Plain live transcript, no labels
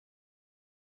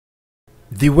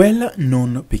The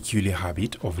well-known peculiar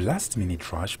habit of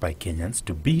last-minute rush by Kenyans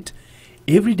to beat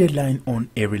every deadline on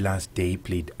every last day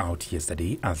played out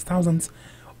yesterday as thousands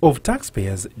of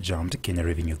taxpayers jumped Kenya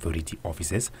Revenue Authority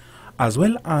offices as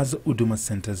well as Huduma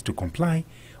centers to comply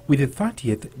with the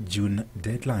 30th June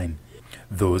deadline.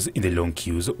 Those in the long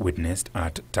queues witnessed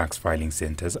at tax filing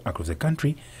centers across the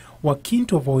country were keen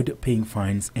to avoid paying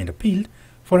fines and appealed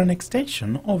for an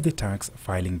extension of the tax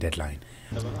filing deadline.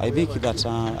 I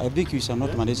think you shall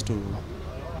not manage to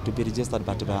be registered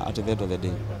at the end of the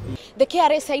day. The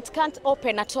KRA site can't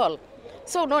open at all.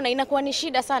 So unaona inakuwa ni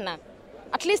shida sana.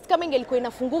 At least kama ingelikuwa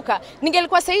inafunguka,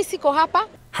 ningelikuwa sahi siko hapa.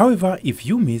 However, if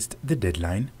you missed the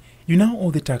deadline, you now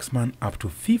owe the taxman up to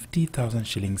 50,000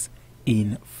 shillings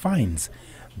in fines.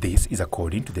 This is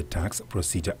according to the Tax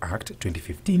Procedure Act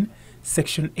 2015,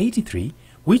 Section 83,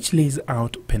 which lays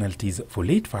out penalties for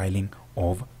late filing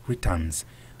of returns.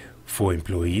 For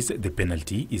employees, the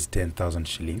penalty is 10,000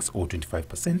 shillings or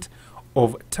 25%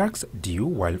 of tax due,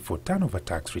 while for turnover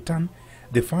tax return,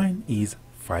 the fine is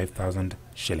 5,000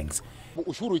 shillings.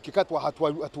 Ushuru ikikatwa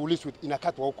hatuulizwi,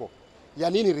 inakatwa huko. Ya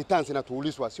nini returns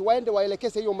inatuulizwa? Si waende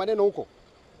waelekeze hiyo maneno huko.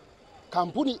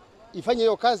 Kampuni ifanye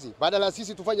hiyo kazi, badala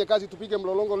sisi tufanye kazi tupige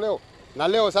mlolongo leo. Na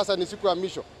leo sasa ni siku ya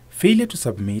misho. Failure to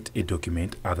submit a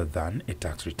document other than a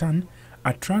tax return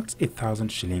attracts 1,000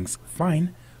 shillings fine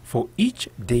for each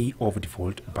day of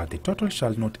default, but the total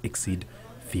shall not exceed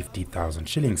 50,000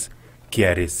 shillings.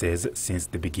 KRA says since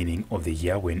the beginning of the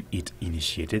year when it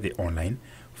initiated the online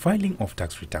filing of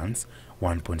tax returns,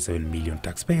 1.7 million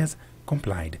taxpayers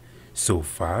complied. So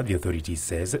far, the authority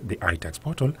says the iTax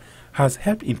portal has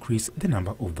helped increase the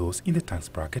number of those in the tax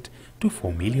bracket to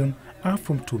 4 million, up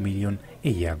from 2 million a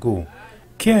year ago.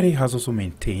 KRA has also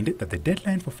maintained that the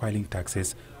deadline for filing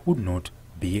taxes would not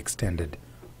be extended.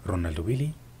 Ronald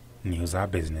Willie, News Our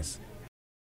Business.